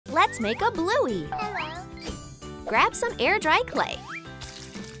Let's make a Bluey. Hello. Grab some air-dry clay.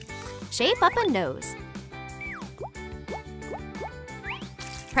 Shape up a nose.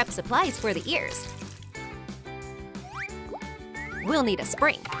 Prep supplies for the ears. We'll need a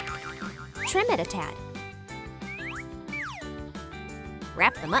spring. Trim it a tad.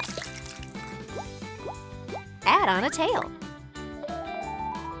 Wrap them up. Add on a tail.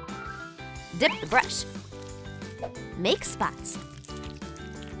 Dip the brush. Make spots.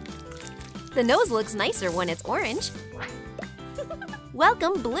 The nose looks nicer when it's orange.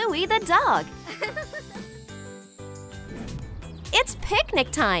 Welcome Bluey the dog. It's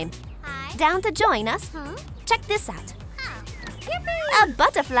picnic time. Hi. Down to join us? Huh? Check this out. Huh. A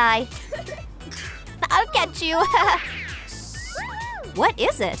butterfly. I'll catch you. What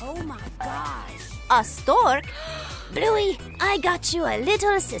is it? Oh my gosh. A stork? Bluey, I got you a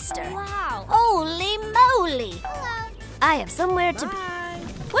little sister. Wow. Holy moly! Hello. I have somewhere to be.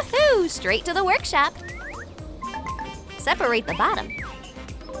 Woohoo! Straight to the workshop. Separate the bottom.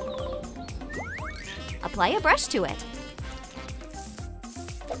 Apply a brush to it.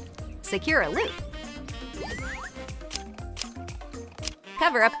 Secure a loop.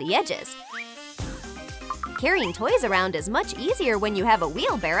 Cover up the edges. Carrying toys around is much easier when you have a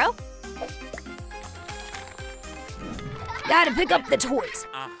wheelbarrow. Gotta pick up the toys.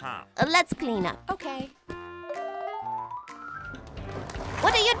 Let's clean up. Okay.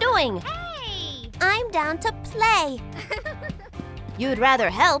 What are you doing? Hey. I'm down to play. You'd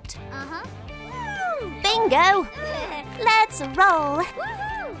rather helped. Uh-huh. Bingo! Let's roll.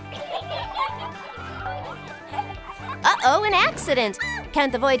 Uh-oh, an accident.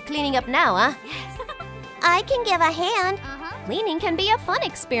 Can't avoid cleaning up now, huh? Yes. I can give a hand. Uh-huh. Cleaning can be a fun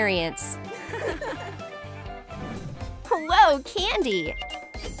experience. Whoa, candy!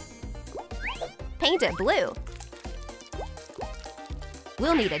 Paint it blue.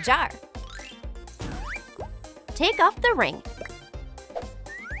 We'll need a jar. Take off the ring.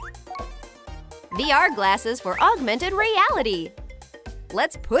 VR glasses for augmented reality.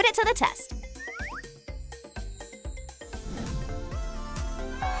 Let's put it to the test.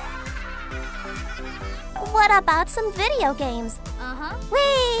 What about some video games? Uh-huh.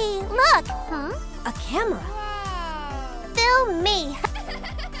 Whee! Look! Huh? A camera. Wow. Film me!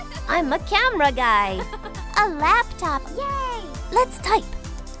 I'm a camera guy. A laptop. Yay. Let's type.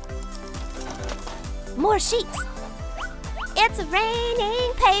 More sheets. It's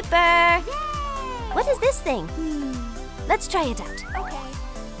raining paper. Yay. What is this thing? Let's try it out. Okay.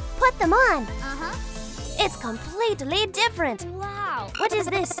 Put them on. Uh-huh. It's completely different. Wow. What is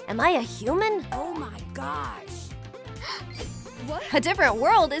this? Am I a human? Oh my gosh. What? A different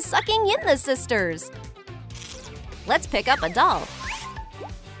world is sucking in the sisters. Let's pick up a doll.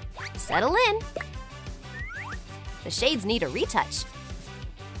 Settle in. The shades need a retouch.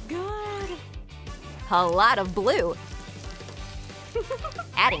 Good. A lot of blue.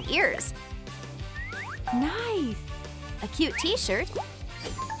 Adding ears. Nice. A cute t-shirt.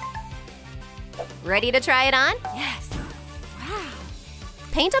 Ready to try it on? Yes. Wow.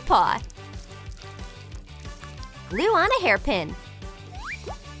 Paint a paw. Glue on a hairpin.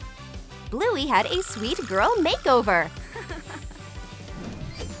 Bluey had a sweet girl makeover.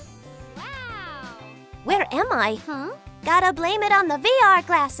 Wow. Where am I? Huh? Gotta blame it on the VR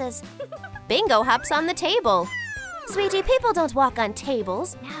glasses. Bingo hops on the table. Sweetie, people don't walk on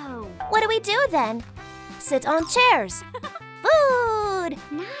tables. No. What do we do then? Sit on chairs. Food!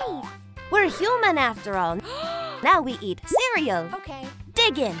 Nice. We're human after all. Now we eat cereal. Okay.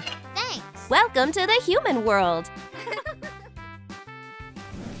 Dig in. Thanks. Welcome to the human world.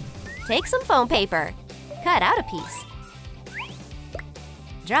 Take some foam paper. Cut out a piece.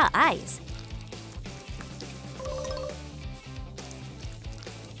 Draw eyes.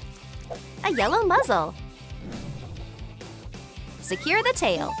 A yellow muzzle. Secure the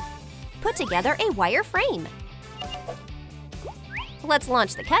tail. Put together a wire frame. Let's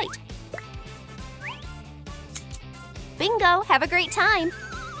launch the kite. Bingo! Have a great time!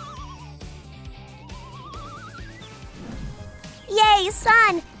 Yay,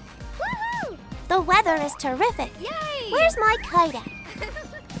 sun! Woohoo! The weather is terrific. Yay! Where's my kite at?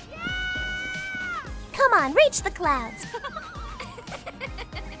 Come on, reach the clouds.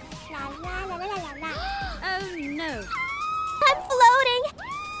 La, la, la, la, la, la. Oh no. I'm floating.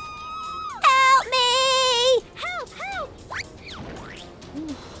 Help me! Help! Help!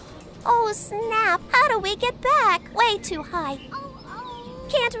 Oh, snap. How do we get back? Way too high. Oh,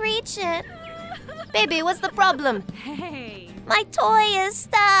 Can't reach it. Baby, what's the problem? oh. Hey. My toy is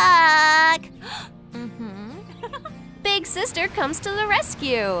stuck. Big sister comes to the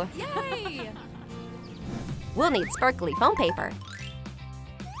rescue. Yay! We'll need sparkly foam paper.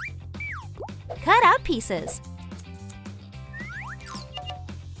 Cut out pieces.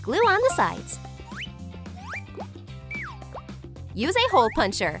 Glue on the sides. Use a hole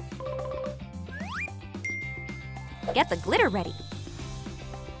puncher. Get the glitter ready.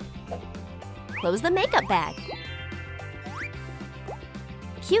 Close the makeup bag.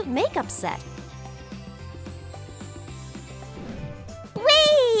 Cute makeup set.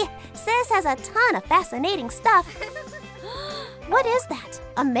 Whee! Sis has a ton of fascinating stuff. What is that?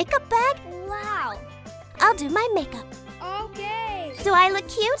 A makeup bag? Wow. I'll do my makeup. Okay. Do I look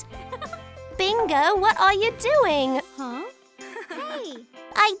cute? Bingo, what are you doing? Huh? Hey.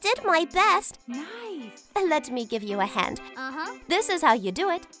 I did my best. Nice. Let me give you a hand. Uh-huh. This is how you do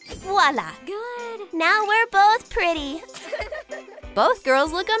it. Voila! Good. Now we're both pretty. Both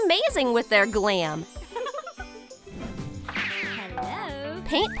girls look amazing with their glam. Hello.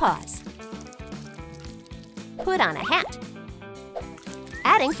 Paint paws. Put on a hat.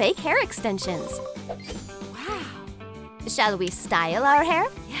 Adding fake hair extensions. Wow. Shall we style our hair?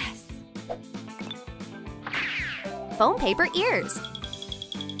 Yes. Foam paper ears.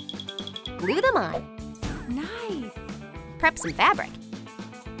 Glue them on. Nice. Prep some fabric.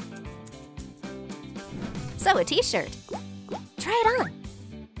 Sew a t-shirt. Try it on.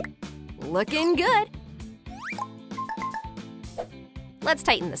 Looking good. Let's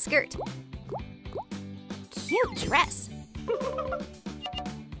tighten the skirt. Cute dress.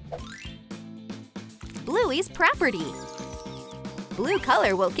 Bluey's property. Blue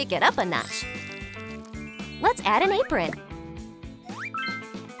color will kick it up a notch. Let's add an apron.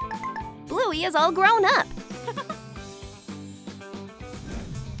 Bluey is all grown up.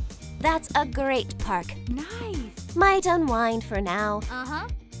 That's a great park. Nice. Might unwind for now. Uh-huh.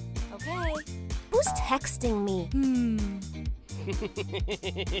 Okay. Who's texting me?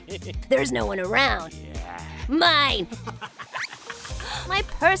 There's no one around. Mine! My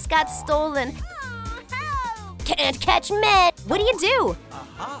purse got stolen. Help. Can't catch me! What do you do?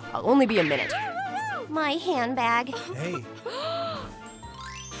 I'll only be a minute. My handbag. Hey.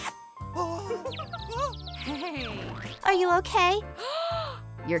 Hey. Are you okay?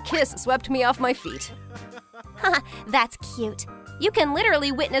 Your kiss swept me off my feet. Haha, that's cute. You can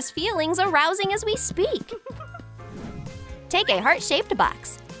literally witness feelings arousing as we speak. Take a heart-shaped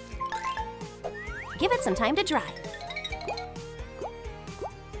box. Give it some time to dry.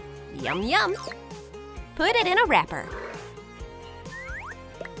 Yum, yum. Put it in a wrapper.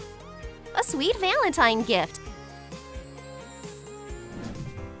 A sweet Valentine gift.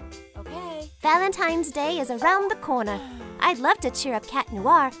 Okay. Valentine's Day is around the corner. I'd love to cheer up Cat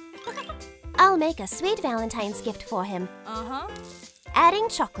Noir. I'll make a sweet Valentine's gift for him. Uh-huh. Adding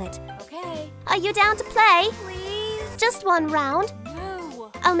chocolate. Okay. Are you down to play? Please. Just one round.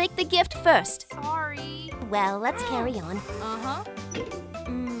 No. I'll make the gift first. Sorry. Well, let's carry on. Uh-huh.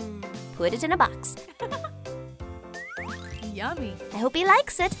 Put it in a box. Yummy. I hope he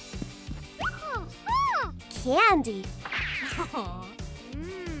likes it. Candy.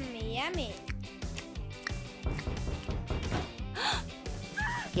 Yummy.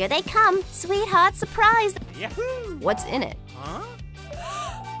 Here they come. Sweetheart surprise. Yahoo! What's in it? Huh?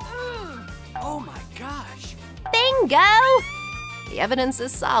 Oh my gosh! Bingo! The evidence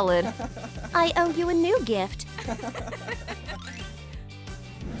is solid. I owe you a new gift.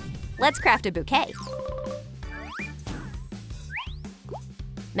 Let's craft a bouquet.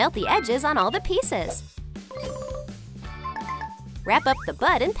 Melt the edges on all the pieces. Wrap up the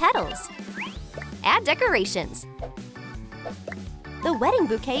bud and petals. Add decorations. The wedding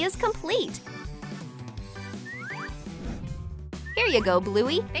bouquet is complete. Here you go,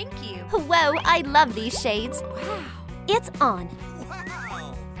 Bluey. Thank you. Whoa, I love these shades. Wow. It's on.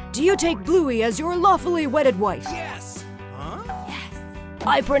 Wow! Do you take Bluey as your lawfully wedded wife? Yes! Huh? Yes.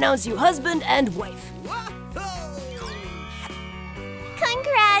 I pronounce you husband and wife.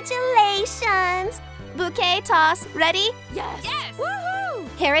 Congratulations! Bouquet toss. Ready? Yes. Yes. Woohoo!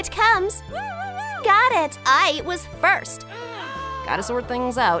 Here it comes. Woo, woo, woo. Got it. I was first. Gotta sort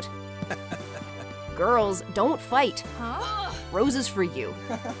things out. Girls, don't fight. Huh? Roses for you.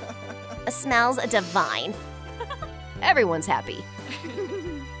 Smells divine. Everyone's happy.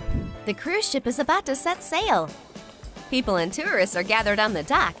 The cruise ship is about to set sail. People and tourists are gathered on the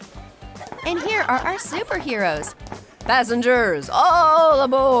dock. And here are our superheroes. Passengers, all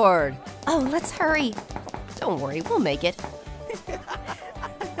aboard! Oh, let's hurry. Don't worry, we'll make it.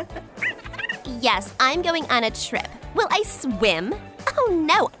 Yes, I'm going on a trip. Will I swim? Oh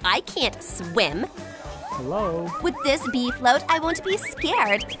no, I can't swim. Hello? With this bee float, I won't be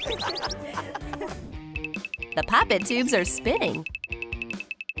scared. The poppet tubes are spinning.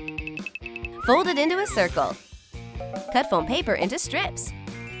 Fold it into a circle. Cut foam paper into strips.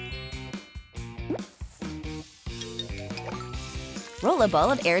 Roll a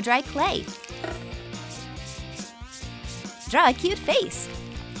ball of air-dry clay. Draw a cute face.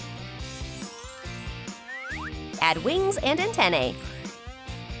 Add wings and antennae.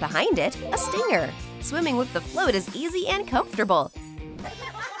 Behind it, a stinger. Swimming with the float is easy and comfortable.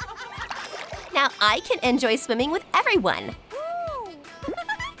 Now I can enjoy swimming with everyone.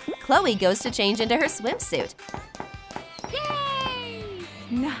 Chloe goes to change into her swimsuit. Yay!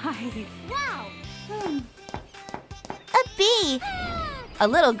 Nice. Wow! A bee! A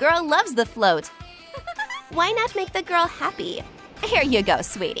little girl loves the float. Why not make the girl happy? Here you go,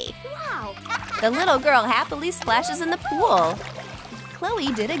 sweetie. Wow! The little girl happily splashes in the pool.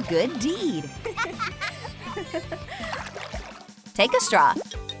 Chloe did a good deed. Take a straw.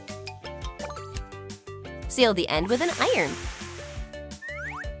 Seal the end with an iron.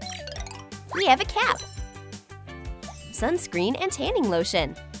 We have a cap. Sunscreen and tanning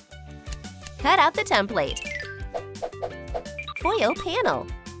lotion. Cut out the template. Foil panel.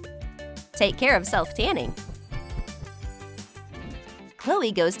 Take care of self-tanning.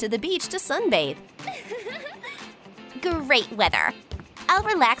 Chloe goes to the beach to sunbathe. Great weather. I'll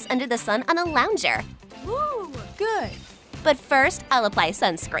relax under the sun on a lounger. Woo! Good. But first, I'll apply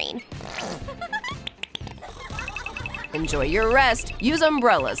sunscreen. Enjoy your rest. Use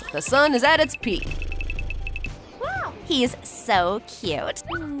umbrellas. The sun is at its peak. Wow! He's so cute.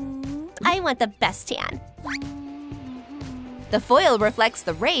 I want the best tan. The foil reflects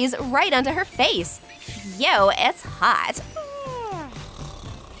the rays right onto her face. Yo, it's hot.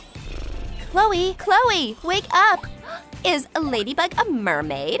 Chloe, wake up! Is a ladybug a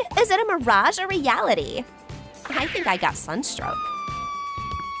mermaid? Is it a mirage or reality? I think I got sunstroke.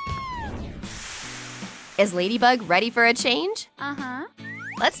 Is Ladybug ready for a change? Uh-huh.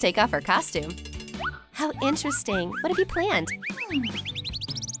 Let's take off her costume. How interesting. What have you planned?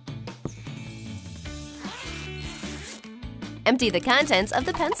 Empty the contents of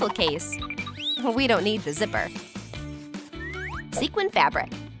the pencil case. We don't need the zipper. Sequin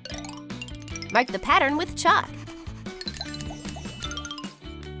fabric. Mark the pattern with chalk.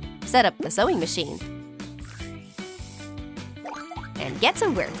 Set up the sewing machine. And get to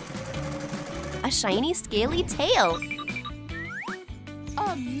work. A shiny, scaly tail.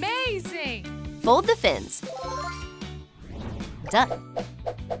 Amazing! Fold the fins. Done.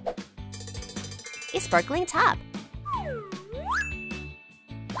 A sparkling top.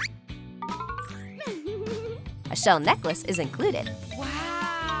 A shell necklace is included.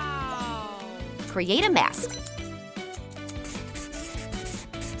 Wow! Create a mask.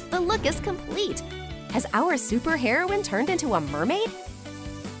 The look is complete. Has our superheroine turned into a mermaid?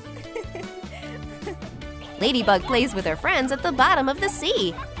 Ladybug plays with her friends at the bottom of the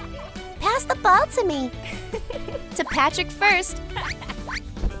sea. Pass the ball to me. To Patrick first.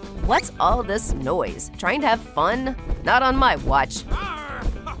 What's all this noise? Trying to have fun? Not on my watch.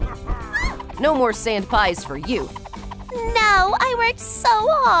 No more sand pies for you. No, I worked so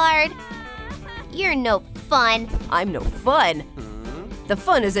hard. You're no fun. I'm no fun. The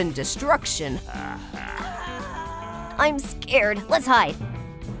fun is in destruction. I'm scared. Let's hide.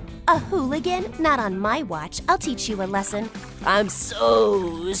 A hooligan? Not on my watch. I'll teach you a lesson. I'm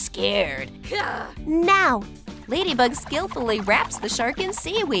so scared. Now, Ladybug skillfully wraps the shark in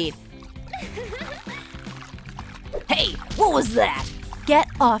seaweed. Hey, what was that? Get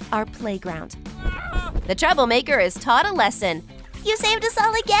off our playground. The troublemaker is taught a lesson. You saved us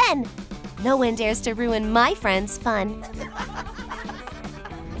all again. No one dares to ruin my friend's fun.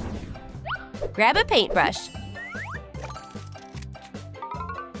 Grab a paintbrush.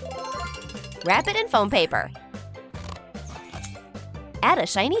 Wrap it in foam paper. Add a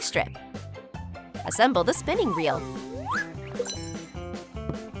shiny strip. Assemble the spinning reel.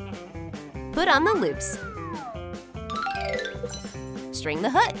 Put on the loops. String the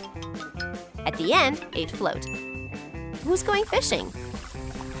hook. At the end, a float. Who's going fishing?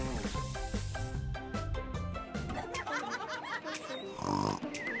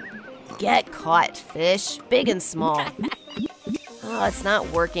 Get caught, fish, big and small. Oh, it's not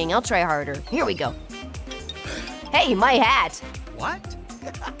working. I'll try harder. Here we go. Hey, my hat! What?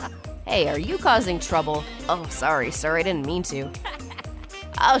 Hey, are you causing trouble? Oh, sorry, sir, I didn't mean to.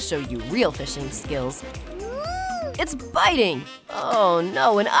 I'll show you real fishing skills. It's biting! Oh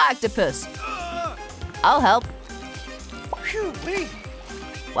no, an octopus! I'll help. Phew, wait.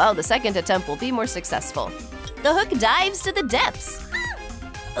 Well, the second attempt will be more successful. The hook dives to the depths.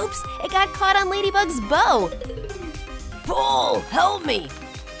 Oops, it got caught on Ladybug's bow. Pull, help me!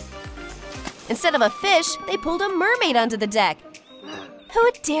 Instead of a fish, they pulled a mermaid onto the deck.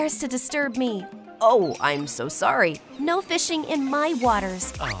 Who dares to disturb me? Oh, I'm so sorry. No fishing in my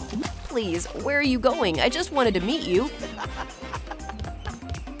waters. Oh. Please, where are you going? I just wanted to meet you.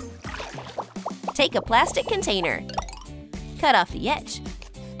 Take a plastic container. Cut off the edge.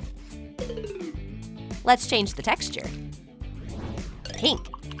 Let's change the texture. Pink.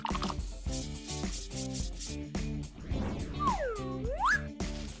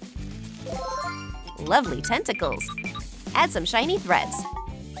 Lovely tentacles. Add some shiny threads.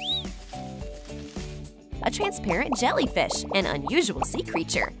 A transparent jellyfish, an unusual sea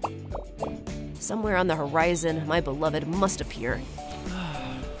creature. Somewhere on the horizon, my beloved must appear.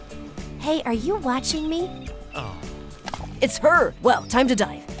 Hey, are you watching me? Oh. It's her! Well, time to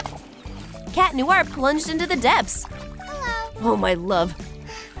dive. Cat Noir plunged into the depths. Oh, my love.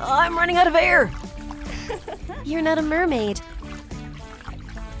 I'm running out of air! You're not a mermaid.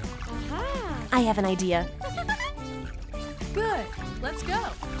 I have an idea. Good. Let's go.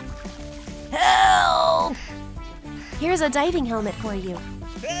 Help! Here's a diving helmet for you.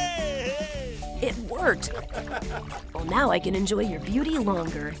 It worked. Well, now I can enjoy your beauty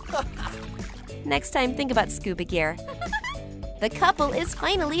longer. Next time, think about scuba gear. The couple is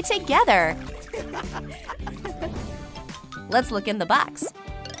finally together. Let's look in the box.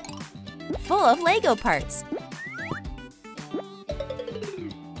 Full of Lego parts.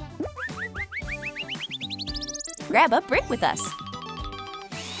 Grab a brick with us.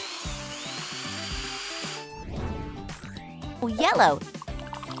 Yellow.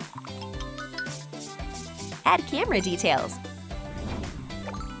 Add camera details.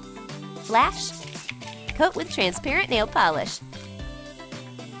 Flash. Coat with transparent nail polish.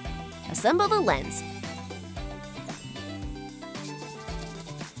 Assemble the lens.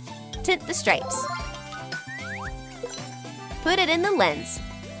 Tint the stripes. Put it in the lens.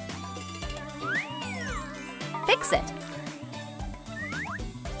 Fix it.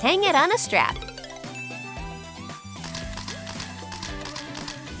 Hang it on a strap.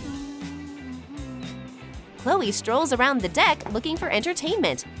 Chloe strolls around the deck looking for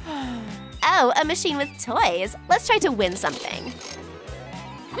entertainment. Oh, a machine with toys. Let's try to win something.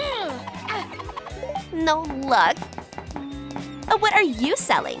 No luck. Oh, what are you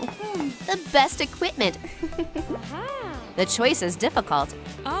selling? The best equipment. The choice is difficult.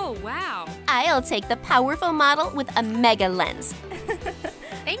 Oh, wow. I'll take the powerful model with a mega lens.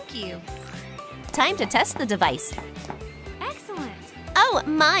 Thank you. Time to test the device. Excellent. Oh,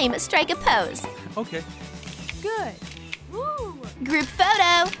 mime, strike a pose. Okay. Good. Woo. Group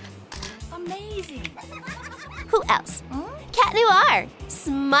photo. Amazing. Who else? Cat Noir.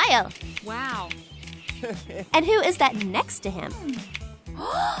 Smile. Wow. And who is that next to him?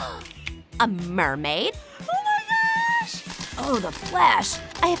 A mermaid? Oh, the flash!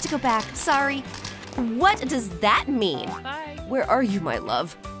 I have to go back. Sorry. What does that mean? Bye. Where are you, my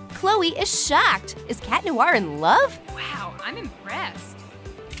love? Chloe is shocked. Is Cat Noir in love? Wow, I'm impressed.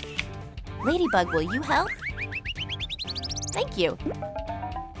 Ladybug, will you help? Thank you.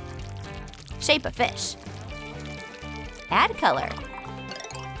 Shape a fish. Add color.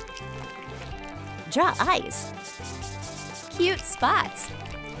 Draw eyes. Cute spots.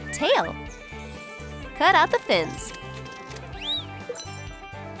 Tail. Cut out the fins.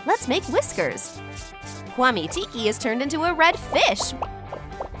 Let's make whiskers. Kwame Tiki is turned into a red fish.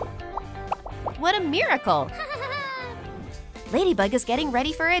 What a miracle! Ladybug is getting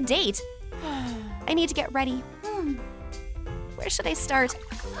ready for a date. I need to get ready. Where should I start?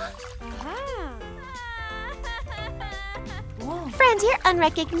 Friend, you're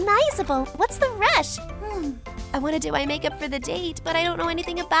unrecognizable. What's the rush? I want to do my makeup for the date, but I don't know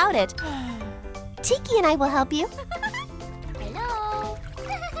anything about it. Tiki and I will help you. Hello.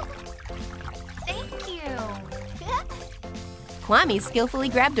 Thank you. Kwame skillfully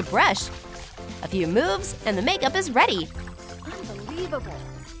grabbed a brush. A few moves, and the makeup is ready. Unbelievable.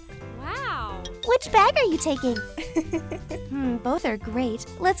 Wow. Which bag are you taking? Both are great.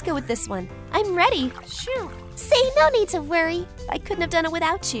 Let's go with this one. I'm ready. Shoo. Say, no need to worry. I couldn't have done it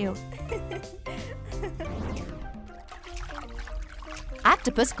without you.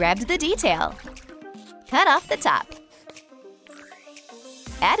 Octopus grabbed the detail. Cut off the top.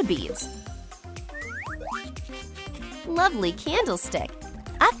 Add beads. Lovely candlestick.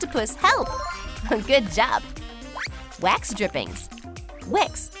 Octopus, help! Good job. Wax drippings.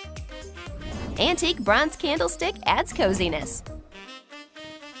 Wicks. Antique bronze candlestick adds coziness.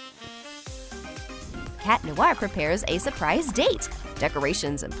 Cat Noir prepares a surprise date.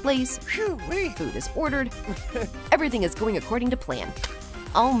 Decorations in place. Phew-wee. Food is ordered. Everything is going according to plan.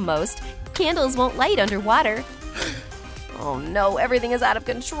 Almost. Candles won't light underwater. Oh no, everything is out of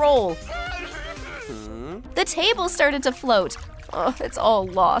control. The table started to float. Oh, it's all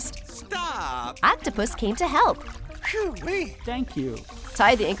lost. Stop. Octopus came to help. Phew-wee. Thank you.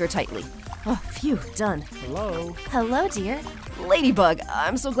 Tie the anchor tightly. Oh, phew, done. Hello. Hello, dear. Ladybug,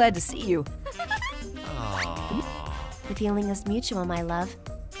 I'm so glad to see you. The feeling is mutual, my love.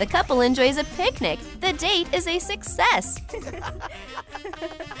 The couple enjoys a picnic. The date is a success.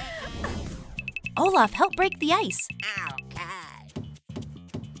 Olaf, help break the ice.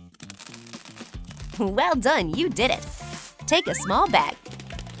 Well done, you did it. Take a small bag.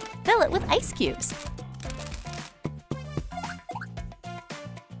 Fill it with ice cubes.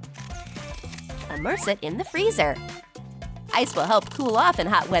 Immerse it in the freezer. Ice will help cool off in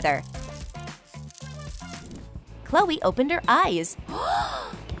hot weather. Chloe opened her eyes.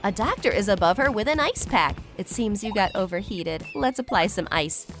 A doctor is above her with an ice pack. It seems you got overheated. Let's apply some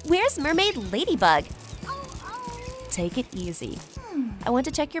ice. Where's Mermaid Ladybug? Take it easy. I want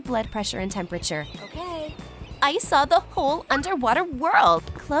to check your blood pressure and temperature. Okay. I saw the whole underwater world.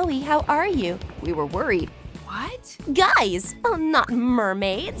 Chloe, how are you? We were worried. What? Guys, oh, not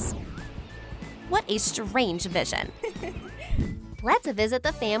mermaids. What a strange vision. Let's visit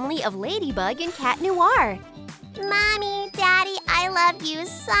the family of Ladybug and Cat Noir. Mommy, Daddy, I love you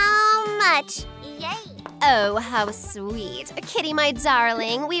so much. Yay! Oh, how sweet. Kitty, my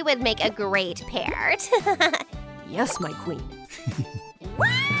darling, we would make a great pair. Yes, my queen.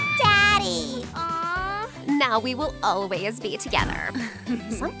 Daddy! Aww. Now we will always be together.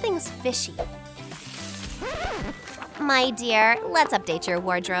 Something's fishy. My dear, let's update your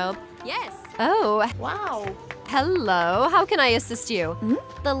wardrobe. Yes. Oh, Wow. hello. How can I assist you?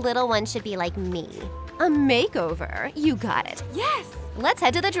 The little one should be like me. A makeover. You got it. Yes. Let's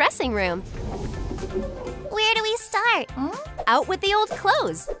head to the dressing room. Where do we start? Out with the old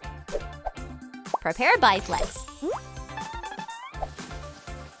clothes. Prepare biflex.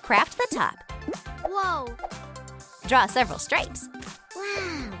 Craft the top. Whoa! Draw several stripes.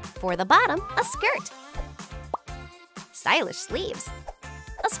 Wow! For the bottom, a skirt. Stylish sleeves.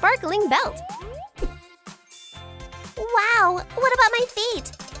 A sparkling belt. Wow! What about my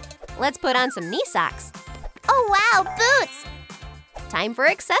feet? Let's put on some knee socks. Oh wow, boots! Time for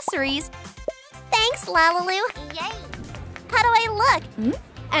accessories. Thanks, LaLiLu. Yay! How do I look?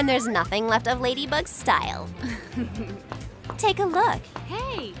 And there's nothing left of Ladybug's style. Take a look.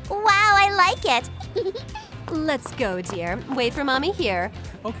 Hey. Wow, I like it. Let's go, dear. Wait for mommy here.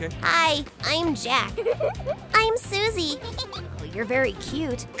 Okay. Hi, I'm Jack. I'm Susie. Oh, you're very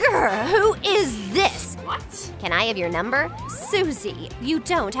cute. Grr, who is this? What? Can I have your number? Susie, you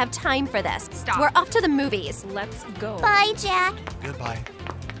don't have time for this. Stop. We're off to the movies. Let's go. Bye, Jack. Goodbye.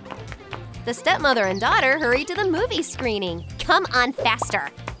 The stepmother and daughter hurry to the movie screening. Come on faster.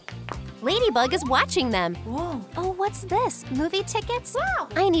 Ladybug is watching them. Whoa. Oh, what's this? Movie tickets? Wow.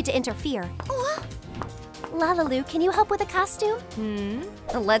 I need to interfere. LaLiLu, can you help with the costume?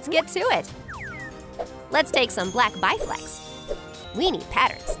 Let's get to it. Let's take some black biflex. We need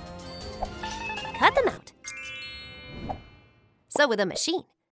patterns. Cut them out. Sew with a machine.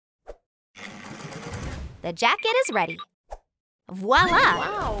 The jacket is ready. Voila!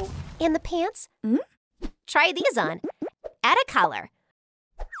 Wow. And the pants? Try these on. Add a collar.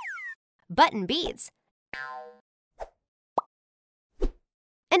 Button beads.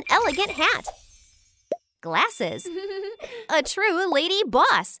 An elegant hat. Glasses. A true lady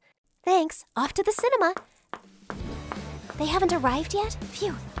boss. Thanks. Off to the cinema. They haven't arrived yet?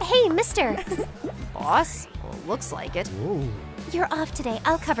 Phew. Hey, mister. Boss? Well, looks like it. You're off today.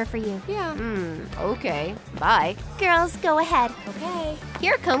 I'll cover for you. Yeah. Okay. Bye. Girls, go ahead. Okay.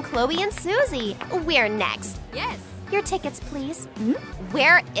 Here come Chloe and Susie. We're next. Yes. Your tickets, please.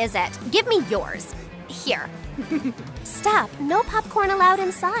 Where is it? Give me yours. Here. Stop. No popcorn allowed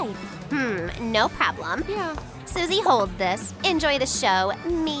inside. No problem. Yeah. Susie, hold this. Enjoy the show.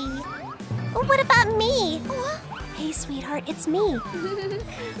 Me. What about me? Hey, sweetheart, it's me.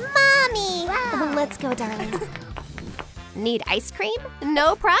 Mommy! Let's go, darling. Need ice cream?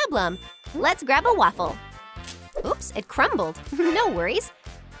 No problem. Let's grab a waffle. Oops, it crumbled. No worries.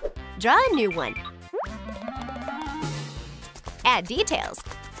 Draw a new one. Add details.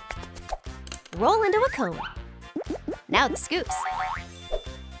 Roll into a cone. Now the scoops.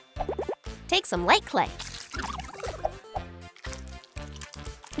 Take some light clay.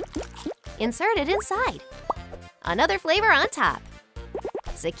 Insert it inside. Another flavor on top.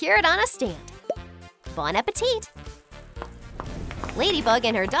 Secure it on a stand. Bon appetit. Ladybug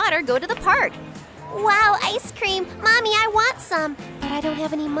and her daughter go to the park. Wow, ice cream! Mommy, I want some! But I don't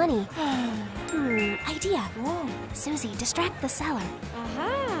have any money. Idea. Whoa. Susie, distract the seller.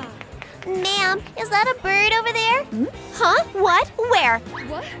 Aha. Ma'am, is that a bird over there? Huh? What? Where?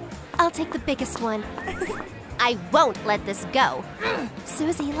 What? I'll take the biggest one. I won't let this go.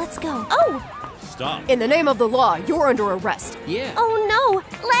 Susie, let's go. Oh! Stop. In the name of the law, you're under arrest. Yeah. Oh no!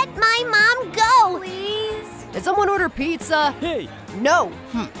 Let my mom go! Please. Did someone order pizza? Hey. No.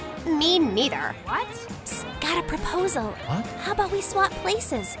 Me neither. What? Psst, got a proposal. What? How about we swap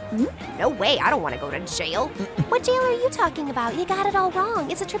places? No way, I don't want to go to jail. What jail are you talking about? You got it all wrong.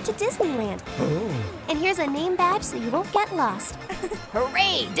 It's a trip to Disneyland. Oh. And here's a name badge so you won't get lost.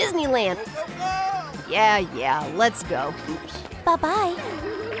 Hooray, Disneyland. Yeah, let's go. Bye-bye.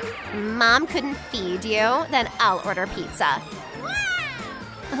 Mom couldn't feed you? Then I'll order pizza.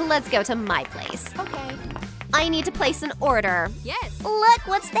 Let's go to my place. Okay. I need to place an order. Yes. Look,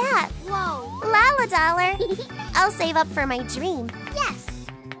 what's that? Whoa. Lala dollar. I'll save up for my dream. Yes.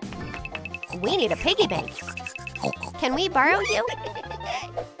 We need a piggy bank. Can we borrow you?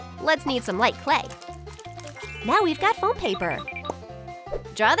 Let's need some light clay. Now we've got foam paper.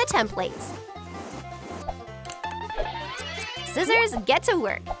 Draw the templates. Scissors, get to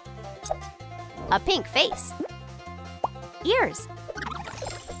work. A pink face. Ears.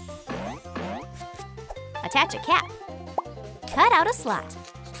 Attach a cap. Cut out a slot.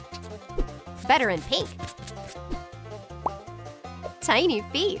 Better in pink. Tiny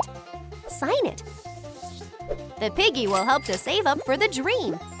feet. Sign it. The piggy will help to save up for the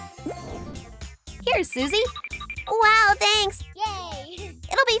dream. Here, Susie. Wow, thanks. Yay.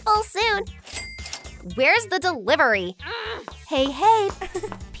 It'll be full soon. Where's the delivery? Hey,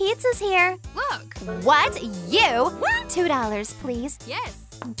 pizza's here. Look. What? You? $2, please. Yes.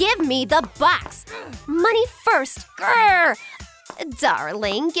 Give me the box. Money first. Grr.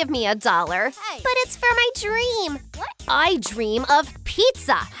 Darling, give me $1. Hey. But it's for my dream. I dream of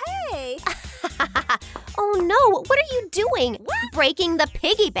pizza. Hey. Oh no, what are you doing? Breaking the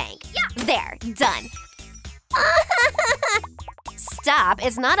piggy bank. Yeah. There, done. Stop,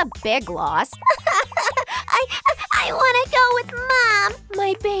 it's not a big loss. I want to go with Mom.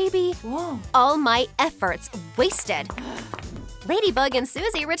 My baby. Whoa. All my efforts wasted. Ladybug and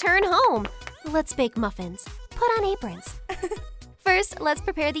Susie return home. Let's bake muffins. Put on aprons. First, let's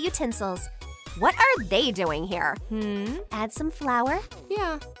prepare the utensils. What are they doing here? Add some flour,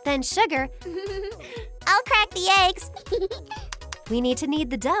 Yeah. then sugar. I'll crack the eggs. We need to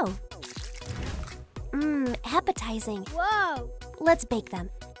knead the dough. Appetizing. Whoa. Let's bake them.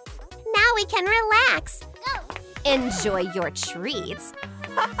 Now we can relax. Enjoy your treats.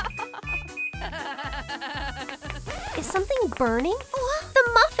 Is something burning? The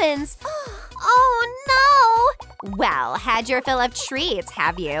muffins! Oh Well, had your fill of treats,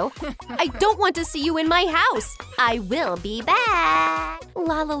 have you? I don't want to see you in my house. I will be back.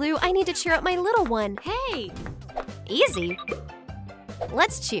 LaLiLu, I need to cheer up my little one. Hey. Easy.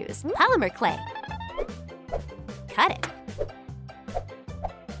 Let's choose polymer clay. Cut it.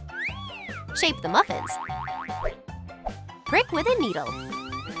 Shape the muffins. Prick with a needle.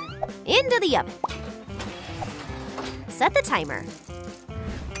 Into the oven. Set the timer.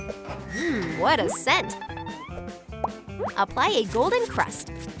 What a scent. Apply a golden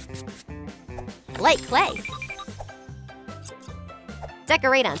crust. Light clay.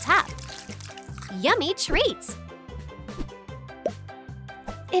 Decorate on top. Yummy treats.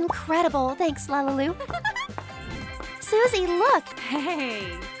 Incredible, thanks, LaLiLu. Susie, look.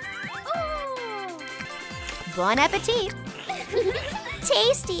 Hey. Bon appetit.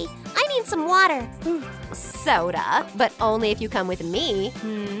 Tasty. I need some water. Soda, but only if you come with me.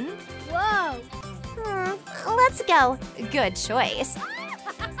 Whoa. Let's go. Good choice.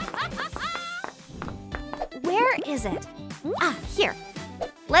 Where is it? Ah, here.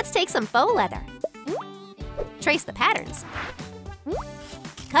 Let's take some faux leather. Trace the patterns.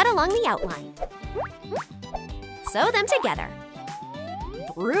 Cut along the outline. Sew them together.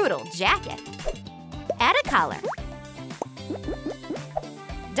 Brutal jacket. Add a collar.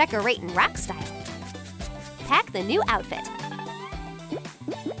 Decorate in rock style. Pack the new outfit.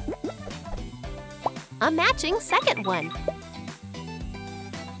 A matching second one.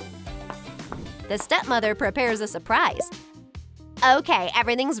 The stepmother prepares a surprise. Okay,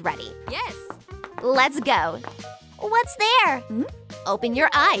 everything's ready. Yes. Let's go. What's there? Open your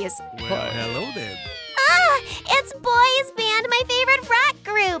eyes. Well, hello there. Ah, it's Boys Band, my favorite rock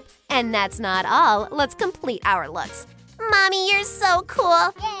group. And that's not all. Let's complete our looks. Mommy, you're so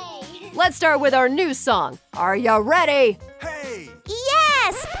cool. Yay. Let's start with our new song. Are you ready? Hey!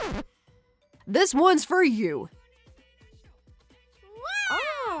 Yes! This one's for you.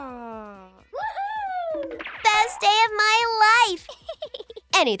 Oh. Best day of my life.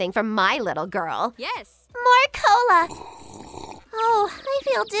 Anything from my little girl. Yes. More cola. Oh, I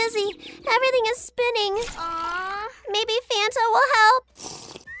feel dizzy. Everything is spinning. Aww. Maybe Fanta will help.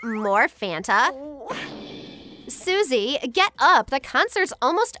 More Fanta. Susie, get up. The concert's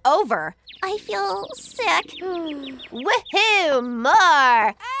almost over. I feel sick. Woohoo!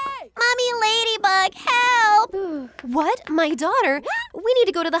 More! Mommy Ladybug, help! What? My daughter? We need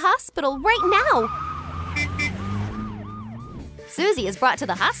to go to the hospital right now. Susie is brought to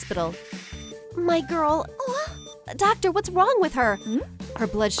the hospital. My girl. Doctor, what's wrong with her? Her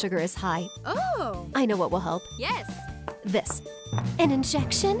blood sugar is high. Oh. I know what will help. Yes. This. An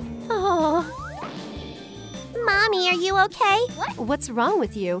injection? Oh. Mommy, are you okay? What's wrong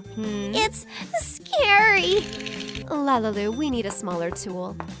with you? It's scary. LaLiLu, we need a smaller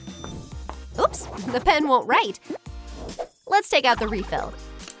tool. Oops, the pen won't write. Let's take out the refill.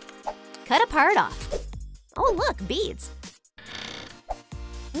 Cut a part off. Oh, look, beads.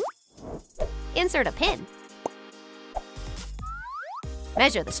 Insert a pin.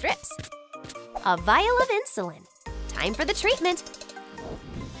 Measure the strips. A vial of insulin. Time for the treatment.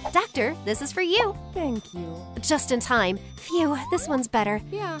 Doctor, this is for you. Thank you. Just in time. Phew, this one's better.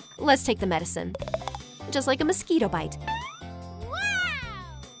 Yeah. Let's take the medicine. Just like a mosquito bite.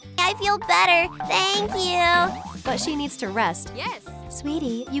 I feel better. Thank you. But she needs to rest. Yes.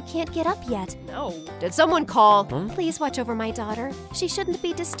 Sweetie, you can't get up yet. No. Did someone call? Please watch over my daughter. She shouldn't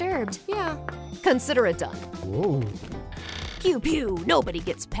be disturbed. Yeah. Consider it done. Whoa. Pew pew, nobody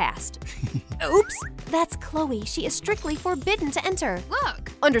gets past. Oops, that's Chloe. She is strictly forbidden to enter.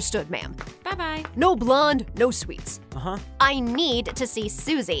 Look. Understood, ma'am. Bye-bye. No blonde, no sweets. Uh-huh. I need to see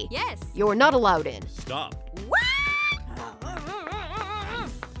Susie. Yes. You're not allowed in. Stop.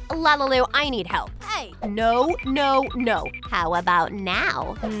 LaLiLu, I need help. Hey. No, no, no. How about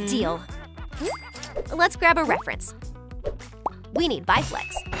now? Deal. Let's grab a reference. We need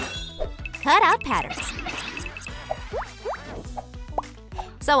biflex. Cut out patterns.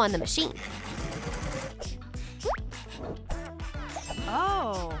 Sew on the machine.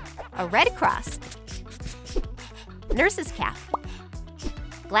 Oh. A red cross. Nurse's cap.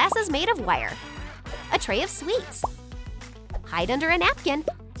 Glasses made of wire. A tray of sweets. Hide under a napkin.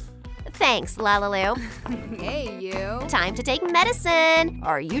 Thanks, LaLiLu. Hey, you. Time to take medicine.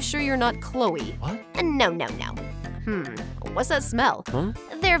 Are you sure you're not Chloe? What? No, no, no. What's that smell?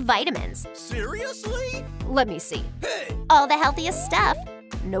 They're vitamins. Seriously? Let me see. Hey! All the healthiest stuff.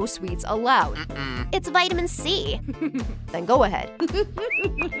 No sweets allowed. It's vitamin C. Then go ahead.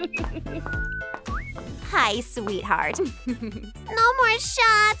 Hi, sweetheart. No more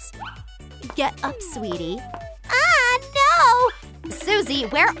shots. Get up, sweetie. Ah, no. Susie,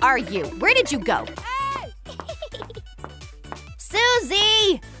 where are you? Where did you go?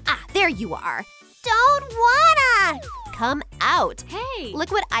 Susie! Ah, there you are. Don't wanna. Come out. Hey.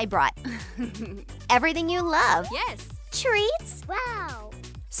 Look what I brought. Everything you love. Yes. Treats? Wow.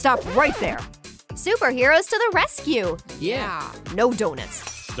 Stop right there. Superheroes to the rescue. Yeah. No donuts.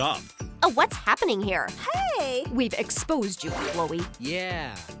 Stop. Oh, what's happening here? Hey. We've exposed you, Chloe.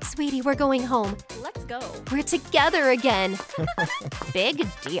 Yeah. Sweetie, we're going home. Let's go. We're together again. Big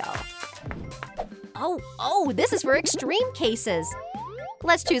deal. Oh, this is for extreme cases.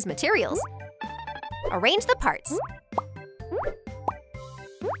 Let's choose materials. Arrange the parts.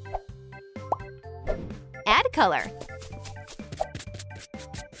 Add color.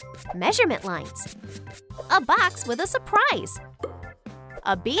 Measurement lines. A box with a surprise.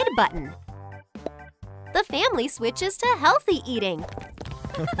 A bead button. The family switches to healthy eating.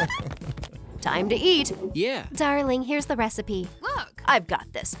 Time to eat. Yeah. Darling, here's the recipe. Look. I've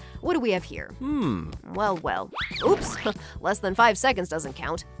got this. What do we have here? Well, well. Oops. Less than 5 seconds doesn't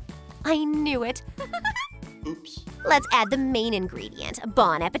count. I knew it. Oops. Let's add the main ingredient.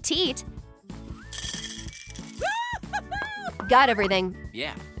 Bon appetit. Got everything.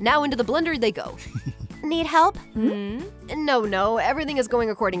 Yeah. Now into the blender they go. Need help? No, everything is going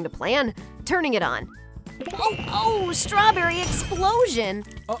according to plan. Turning it on. Oh, strawberry explosion.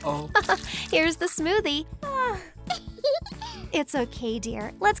 Uh-oh. Here's the smoothie. It's okay,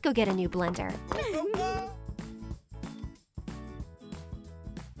 dear. Let's go get a new blender.